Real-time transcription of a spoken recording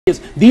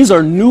These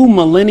are new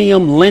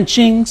millennium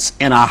lynchings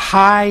in a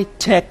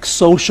high-tech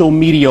social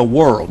media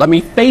world. I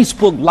mean,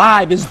 Facebook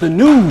Live is the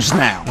news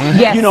now.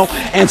 Yes. You know,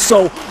 and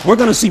so we're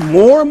going to see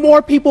more and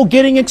more people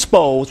getting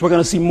exposed. We're going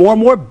to see more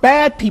and more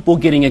bad people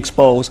getting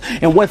exposed.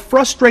 And what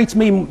frustrates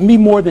me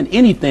more than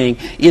anything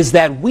is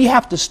that we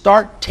have to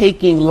start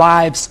taking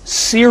lives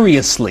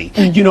seriously.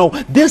 You know,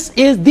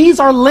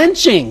 these are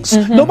lynchings.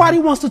 Nobody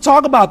wants to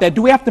talk about that.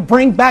 Do we have to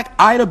bring back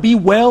Ida B.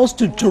 Wells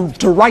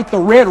to write the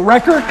red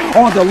record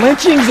on the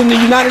lynchings in the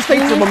United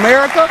States of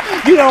America?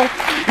 You know,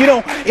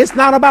 it's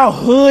not about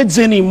hoods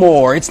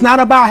anymore. It's not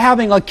about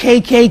having a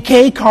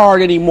KKK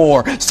card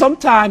anymore.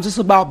 Sometimes it's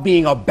about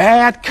being a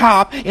bad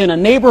cop in a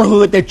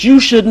neighborhood that you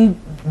shouldn't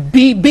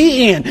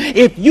be in.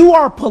 If you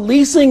are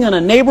policing in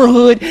a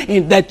neighborhood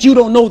that you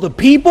don't know the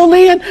people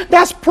in,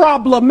 that's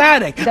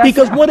problematic.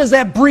 Because what does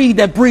that breed?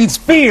 That breeds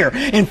fear.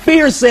 And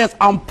fear says,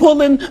 I'm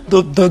pulling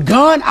the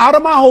gun out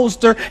of my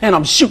holster and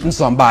I'm shooting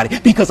somebody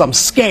because I'm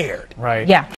scared. Right. Yeah.